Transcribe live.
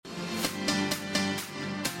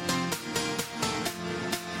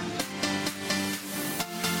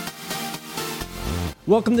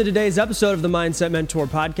Welcome to today's episode of the Mindset Mentor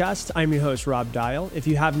Podcast. I'm your host, Rob Dial. If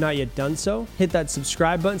you have not yet done so, hit that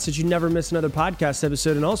subscribe button so that you never miss another podcast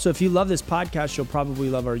episode. And also, if you love this podcast, you'll probably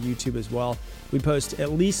love our YouTube as well. We post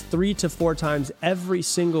at least 3 to 4 times every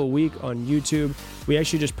single week on YouTube. We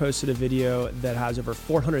actually just posted a video that has over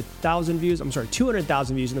 200,000 views in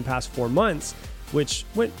the past 4 months, which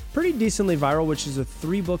went pretty decently viral, which is the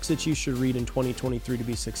 3 books that you should read in 2023 to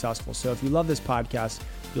be successful. So if you love this podcast,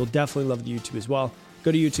 you'll definitely love the YouTube as well.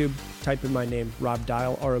 Go to YouTube, type in my name, Rob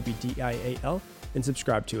Dial, Robdial, and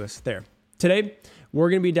subscribe to us there. Today, we're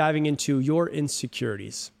going to be diving into your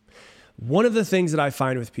insecurities. One of the things that I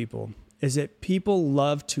find with people is that people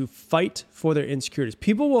love to fight for their insecurities.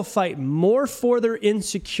 People will fight more for their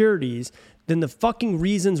insecurities than the fucking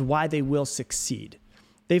reasons why they will succeed.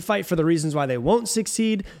 They fight for the reasons why they won't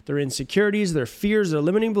succeed, their insecurities, their fears, their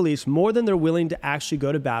limiting beliefs, more than they're willing to actually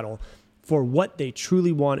go to battle for what they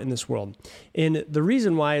truly want in this world. And the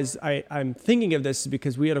reason why is I'm thinking of this is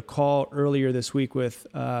because we had a call earlier this week with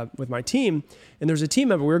my team, and there's a team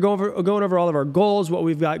member. We were going over all of our goals, what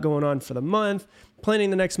we've got going on for the month,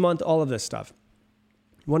 planning the next month, all of this stuff.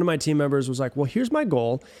 One of my team members was like, well, here's my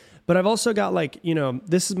goal, but I've also got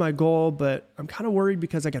this is my goal, but I'm kind of worried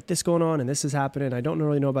because I got this going on and this is happening. I don't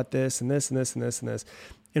really know about this and this and this and this and this.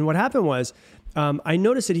 And what happened was, I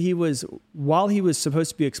noticed that while he was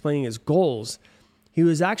supposed to be explaining his goals, he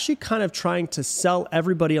was actually kind of trying to sell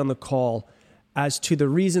everybody on the call as to the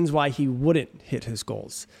reasons why he wouldn't hit his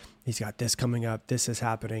goals. He's got this coming up, this is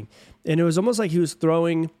happening. And it was almost like he was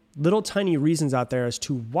throwing little tiny reasons out there as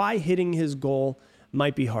to why hitting his goal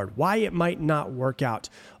might be hard, why it might not work out,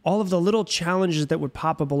 all of the little challenges that would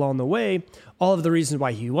pop up along the way, all of the reasons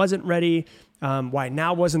why he wasn't ready, why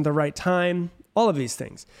now wasn't the right time, all of these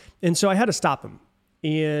things. And so I had to stop him.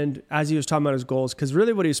 And as he was talking about his goals, because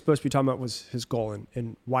really what he was supposed to be talking about was his goal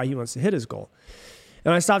and why he wants to hit his goal.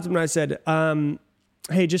 And I stopped him and I said,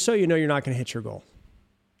 hey, just so you know, you're not going to hit your goal.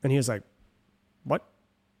 And he was like, what?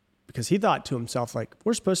 Because he thought to himself, like,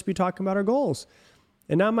 we're supposed to be talking about our goals.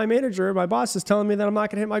 And now my boss is telling me that I'm not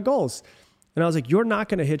going to hit my goals. And I was like, you're not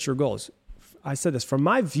going to hit your goals. I said this, from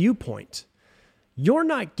my viewpoint, you're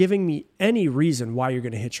not giving me any reason why you're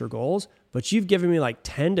going to hit your goals, but you've given me like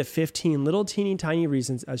 10 to 15 little teeny tiny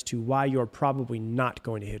reasons as to why you're probably not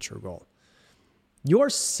going to hit your goal. You're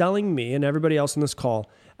selling me and everybody else on this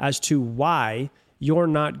call as to why you're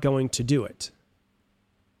not going to do it.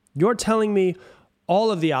 You're telling me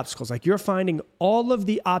all of the obstacles, like you're finding all of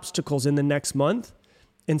the obstacles in the next month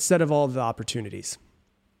instead of all of the opportunities.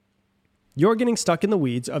 You're getting stuck in the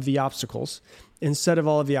weeds of the obstacles instead of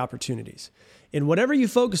all of the opportunities. And whatever you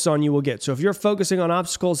focus on, you will get. So if you're focusing on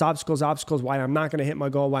obstacles, why I'm not going to hit my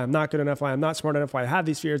goal, why I'm not good enough, why I'm not smart enough, why I have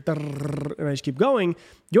these fears, and I just keep going,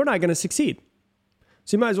 you're not going to succeed.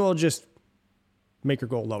 So you might as well just make your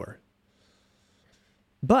goal lower.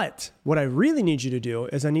 But what I really need you to do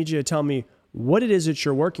is I need you to tell me what it is that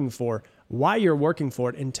you're working for, why you're working for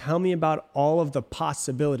it, and tell me about all of the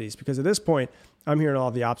possibilities. Because at this point, I'm hearing all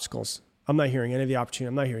of the obstacles. I'm not hearing any of the opportunity.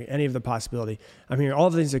 I'm not hearing any of the possibility. I'm hearing all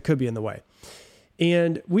of the things that could be in the way.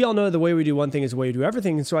 And we all know the way we do one thing is the way you do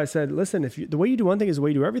everything. And so I said, listen, the way you do one thing is the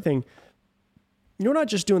way you do everything, you're not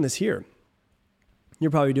just doing this here.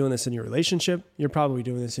 You're probably doing this in your relationship. You're probably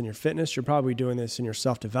doing this in your fitness. You're probably doing this in your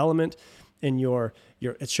self-development.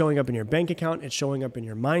 It's showing up in your bank account. It's showing up in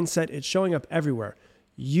your mindset. It's showing up everywhere.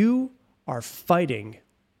 You are fighting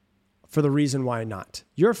for the reason why not.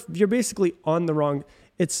 You're basically on the wrong.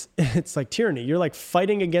 It's like tyranny. You're like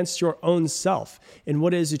fighting against your own self and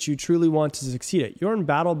what it is that you truly want to succeed at. You're in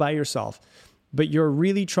battle by yourself, but you're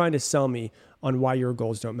really trying to sell me on why your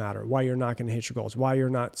goals don't matter, why you're not going to hit your goals, why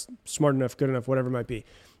you're not smart enough, good enough, whatever it might be.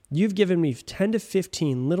 You've given me 10 to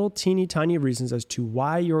 15 little teeny tiny reasons as to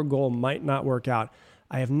why your goal might not work out.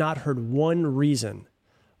 I have not heard one reason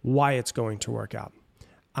why it's going to work out.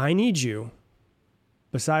 I need you,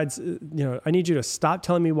 I need you to stop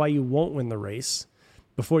telling me why you won't win the race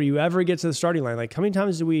before you ever get to the starting line. Like, how many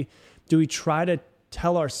times do we try to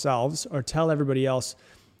tell ourselves or tell everybody else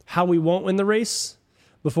how we won't win the race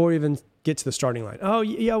before we even get to the starting line? Oh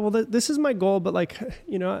yeah, well this is my goal, but I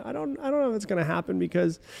don't know if it's going to happen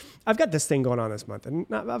because I've got this thing going on this month, and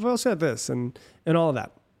I've also got this and all of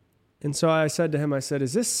that. And so I said to him, is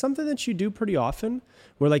this something that you do pretty often,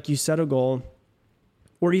 where like you set a goal,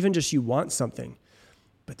 or even just you want something,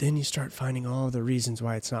 but then you start finding all the reasons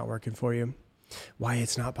why it's not working for you? Why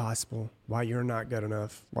it's not possible, why you're not good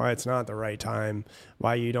enough, why it's not the right time,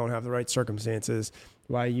 why you don't have the right circumstances,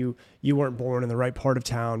 why you weren't born in the right part of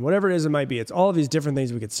town, whatever it is it might be. It's all of these different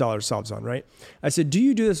things we could sell ourselves on, right? I said, do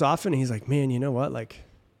you do this often? And he's like, man, you know what?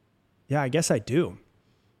 Yeah, I guess I do.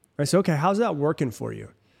 I said, okay, how's that working for you?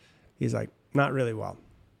 He's like, not really well.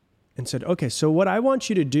 And said, okay, so what I want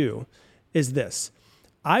you to do is this.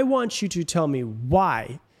 I want you to tell me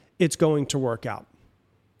why it's going to work out.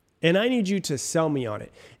 And I need you to sell me on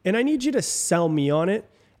it. And I need you to sell me on it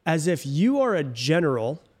as if you are a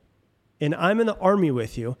general and I'm in the army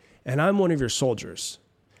with you and I'm one of your soldiers.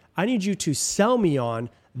 I need you to sell me on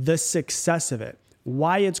the success of it,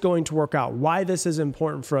 why it's going to work out, why this is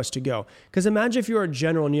important for us to go. Because imagine if you're a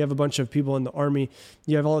general and you have a bunch of people in the army,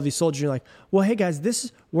 you have all of these soldiers, you're like, well, hey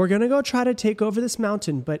guys, we're going to go try to take over this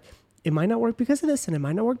mountain, but it might not work because of this, and it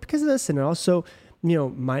might not work because of this, and it also,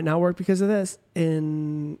 might not work because of this,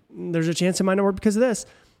 and there's a chance it might not work because of this.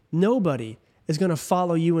 Nobody is going to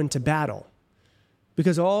follow you into battle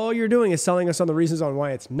because all you're doing is selling us on the reasons on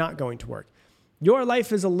why it's not going to work. Your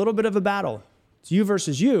life is a little bit of a battle. It's you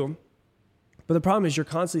versus you. But the problem is you're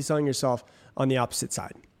constantly selling yourself on the opposite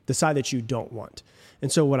side, the side that you don't want.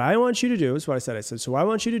 And so what I want you to do is what I said. So what I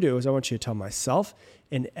want you to do is I want you to tell myself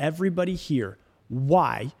and everybody here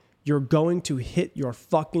why you're going to hit your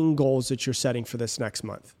fucking goals that you're setting for this next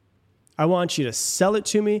month. I want you to sell it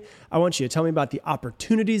to me. I want you to tell me about the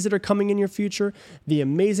opportunities that are coming in your future, the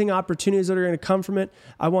amazing opportunities that are going to come from it.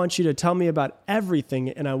 I want you to tell me about everything,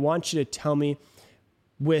 and I want you to tell me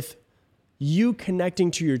with you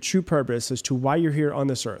connecting to your true purpose as to why you're here on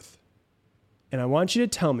this earth. And I want you to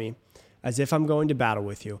tell me as if I'm going to battle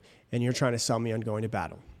with you and you're trying to sell me on going to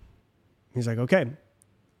battle. He's like, okay.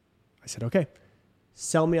 I said, okay.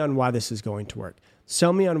 Sell me on why this is going to work.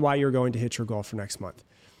 Sell me on why you're going to hit your goal for next month.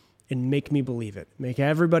 And make me believe it. Make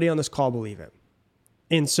everybody on this call believe it.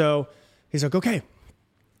 And so he's like, okay.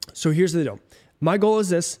 So here's the deal. My goal is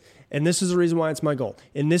this, and this is the reason why it's my goal.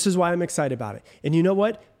 And this is why I'm excited about it. And you know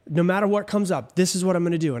what? No matter what comes up, this is what I'm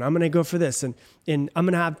going to do. And I'm going to go for this. And I'm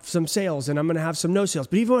going to have some sales and I'm going to have some no sales.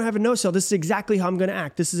 But even when I have a no sale, this is exactly how I'm going to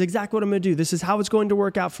act. This is exactly what I'm going to do. This is how it's going to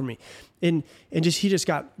work out for me. And he just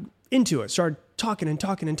got into it, started talking.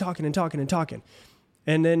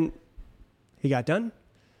 And then he got done.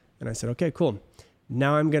 And I said, okay, cool.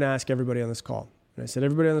 Now I'm going to ask everybody on this call. And I said,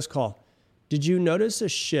 everybody on this call, did you notice a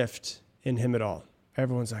shift in him at all?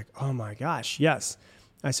 Everyone's like, oh my gosh, yes.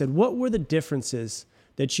 I said, what were the differences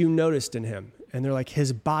that you noticed in him? And they're like,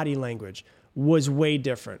 his body language was way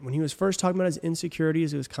different. When he was first talking about his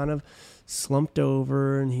insecurities, it was kind of slumped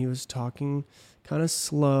over and he was talking kind of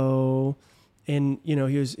slow. And, he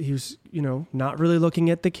was not really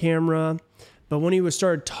looking at the camera. But when he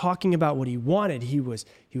started talking about what he wanted, he was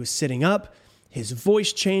sitting up, his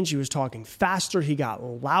voice changed, he was talking faster, he got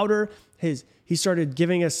louder, he started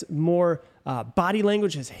giving us more body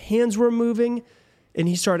language, his hands were moving, and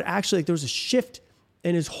he started actually, there was a shift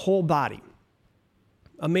in his whole body.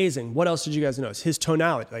 Amazing. What else did you guys notice? His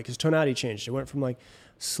tonality changed. It went from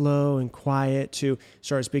slow and quiet to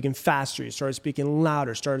started speaking faster, he started speaking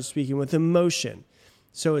louder, started speaking with emotion.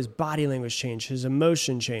 So his body language changed, his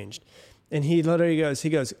emotion changed. And he literally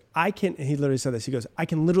goes, I can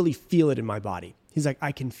literally feel it in my body. He's like,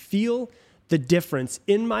 I can feel the difference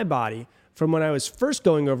in my body from when I was first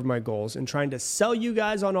going over my goals and trying to sell you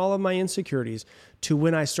guys on all of my insecurities to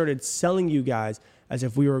when I started selling you guys as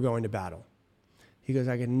if we were going to battle. He goes,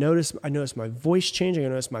 I noticed my voice changing, I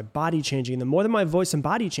noticed my body changing. And the more that my voice and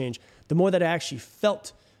body changed, the more that I actually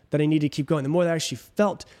felt that I needed to keep going, the more that I actually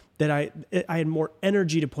felt that I had more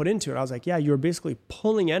energy to put into it. I was like, yeah, you were basically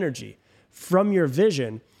pulling energy from your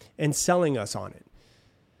vision and selling us on it.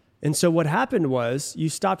 And so what happened was you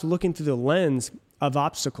stopped looking through the lens of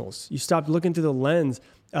obstacles. You stopped looking through the lens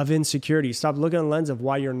of insecurity. You stopped looking at the lens of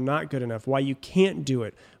why you're not good enough, why you can't do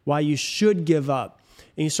it, why you should give up.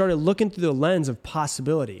 And you started looking through the lens of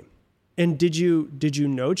possibility. And did you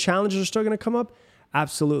know challenges are still going to come up?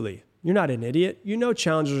 Absolutely. You're not an idiot. You know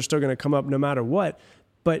challenges are still going to come up no matter what.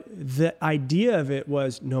 But the idea of it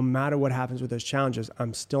was no matter what happens with those challenges,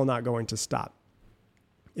 I'm still not going to stop.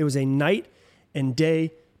 It was a night and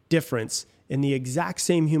day difference in the exact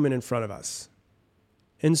same human in front of us.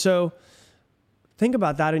 And so think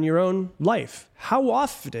about that in your own life. How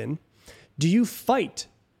often do you fight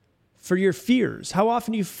for your fears? How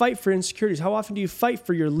often do you fight for insecurities? How often do you fight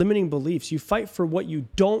for your limiting beliefs? You fight for what you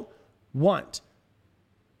don't want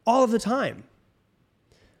all of the time.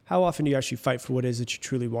 How often do you actually fight for what it is that you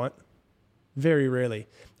truly want? Very rarely.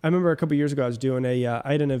 I remember a couple of years ago, I was doing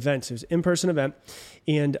I had an event. It was an in-person event.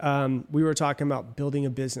 And we were talking about building a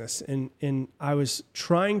business. And I was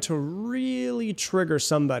trying to really trigger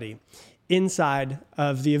somebody inside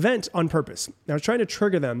of the event on purpose. I was trying to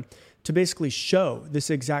trigger them to basically show this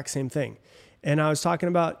exact same thing. And I was talking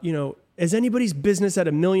about, is anybody's business at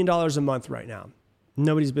 $1 million a month right now?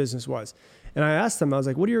 Nobody's business was. And I asked them, I was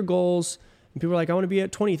like, what are your goals And people are like, I want to be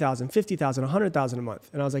at 20,000, 50,000, 100,000 a month.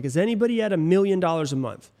 And I was like, is anybody at $1 million a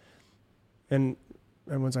month? And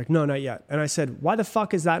everyone's like, no, not yet. And I said, why the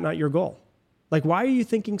fuck is that not your goal? Like, why are you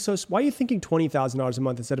thinking $20,000 a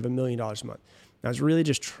month instead of $1 million a month? And I was really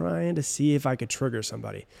just trying to see if I could trigger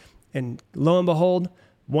somebody. And lo and behold,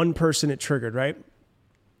 one person it triggered, right?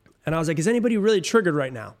 And I was like, is anybody really triggered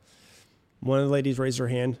right now? One of the ladies raised her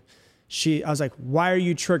hand. I was like, why are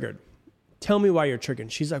you triggered? Tell me why you're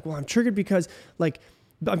triggered. She's like, well, I'm triggered because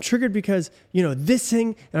this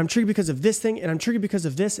thing, and I'm triggered because of this thing, and I'm triggered because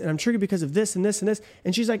of this, and I'm triggered because of this and this and this.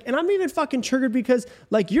 And she's like, and I'm even fucking triggered because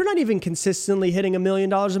like, you're not even consistently hitting $1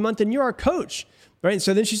 million a month and you're our coach, right? And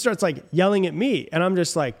so then she starts like yelling at me, and I'm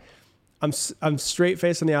just like, I'm straight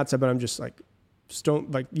faced on the outside, but I'm just like,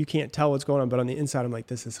 you can't tell what's going on. But on the inside, I'm like,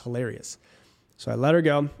 this is hilarious. So I let her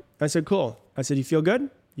go. I said, cool. I said, you feel good?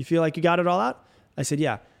 You feel like you got it all out? I said,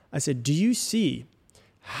 yeah. I said, do you see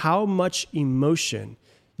how much emotion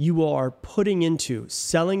you are putting into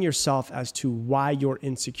selling yourself as to why your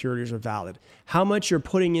insecurities are valid? How much you're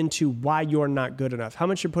putting into why you're not good enough? How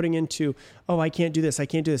much you're putting into, oh, I can't do this. I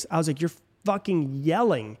can't do this. I was like, you're fucking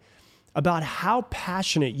yelling about how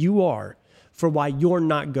passionate you are for why you're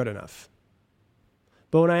not good enough.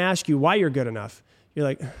 But when I ask you why you're good enough, you're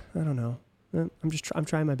like, I don't know. I'm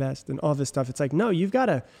trying my best and all this stuff. It's like, no, you've got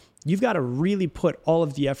to really put all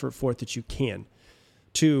of the effort forth that you can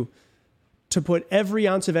to put every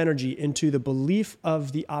ounce of energy into the belief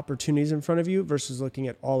of the opportunities in front of you versus looking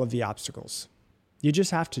at all of the obstacles. You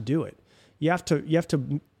just have to do it. You have to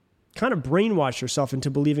kind of brainwash yourself into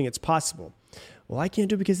believing it's possible. Well, I can't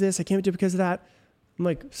do it because of this. I can't do it because of that. I'm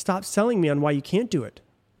like, stop selling me on why you can't do it.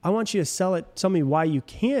 I want you to tell me why you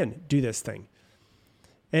can do this thing.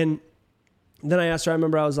 And then I asked her, I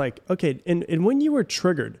remember I was like, okay, and when you were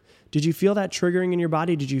triggered, did you feel that triggering in your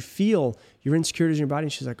body? Did you feel your insecurities in your body?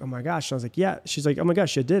 And she's like, oh my gosh. And I was like, yeah. She's like, oh my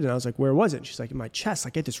gosh, I did. And I was like, where was it? And she's like, in my chest.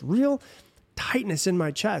 Like, I get this real tightness in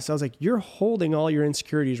my chest. I was like, you're holding all your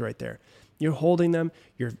insecurities right there. You're holding them.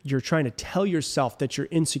 You're trying to tell yourself that your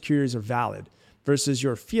insecurities are valid versus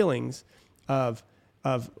your feelings of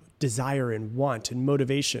desire and want and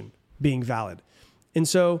motivation being valid. And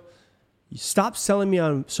so you stop selling me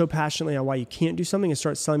on so passionately on why you can't do something and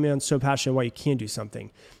start selling me on so passionately why you can do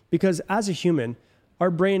something. Because as a human,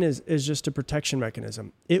 our brain is just a protection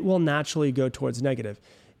mechanism. It will naturally go towards negative.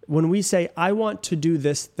 When we say, I want to do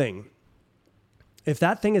this thing, if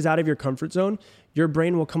that thing is out of your comfort zone, your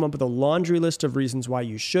brain will come up with a laundry list of reasons why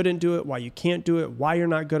you shouldn't do it, why you can't do it, why you're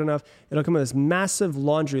not good enough. It'll come with this massive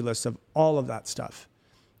laundry list of all of that stuff.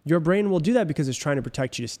 Your brain will do that because it's trying to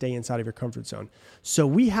protect you to stay inside of your comfort zone. So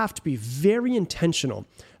we have to be very intentional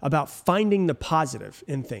about finding the positive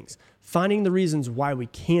in things, finding the reasons why we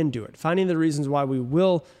can do it, finding the reasons why we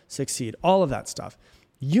will succeed, all of that stuff.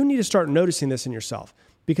 You need to start noticing this in yourself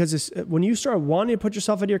because when you start wanting to put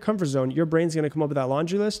yourself out of your comfort zone, your brain's going to come up with that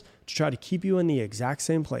laundry list to try to keep you in the exact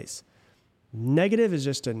same place. Negative is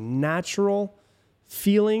just a natural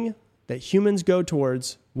feeling that humans go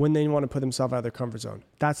towards when they want to put themselves out of their comfort zone.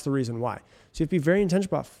 That's the reason why. So you have to be very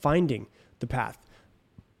intentional about finding the path,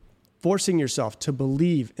 forcing yourself to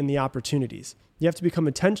believe in the opportunities. You have to become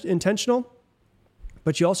intentional,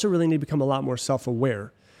 but you also really need to become a lot more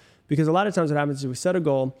self-aware because a lot of times what happens is we set a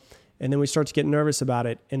goal and then we start to get nervous about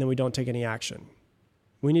it and then we don't take any action.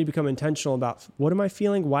 We need to become intentional about what am I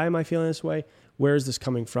feeling? Why am I feeling this way? Where is this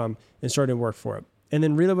coming from? And starting to work for it. And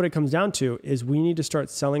then really what it comes down to is we need to start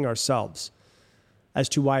selling ourselves as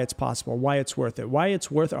to why it's possible, why it's worth it, why it's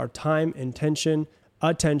worth our time, intention,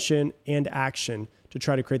 attention, and action to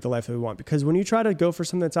try to create the life that we want. Because when you try to go for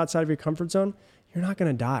something that's outside of your comfort zone, you're not going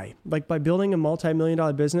to die. Like by building a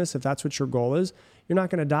multi-million-dollar business, if that's what your goal is, you're not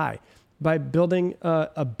going to die. By building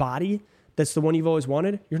a body that's the one you've always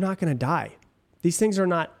wanted, you're not going to die. These things are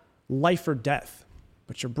not life or death,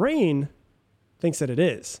 but your brain thinks that it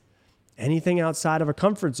is. Anything outside of a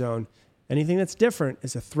comfort zone, anything that's different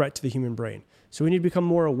is a threat to the human brain. So we need to become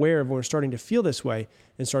more aware of when we're starting to feel this way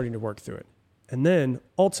and starting to work through it. And then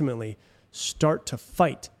ultimately start to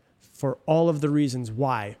fight for all of the reasons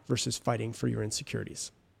why versus fighting for your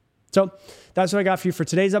insecurities. So that's what I got for you for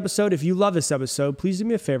today's episode. If you love this episode, please do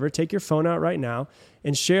me a favor, take your phone out right now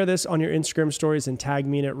and share this on your Instagram stories and tag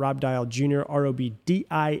me in at Rob Dial Jr.,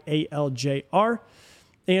 ROBDIALJR.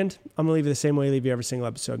 And I'm going to leave you the same way I leave you every single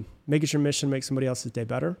episode. Make it your mission to make somebody else's day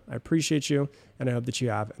better. I appreciate you, and I hope that you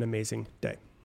have an amazing day.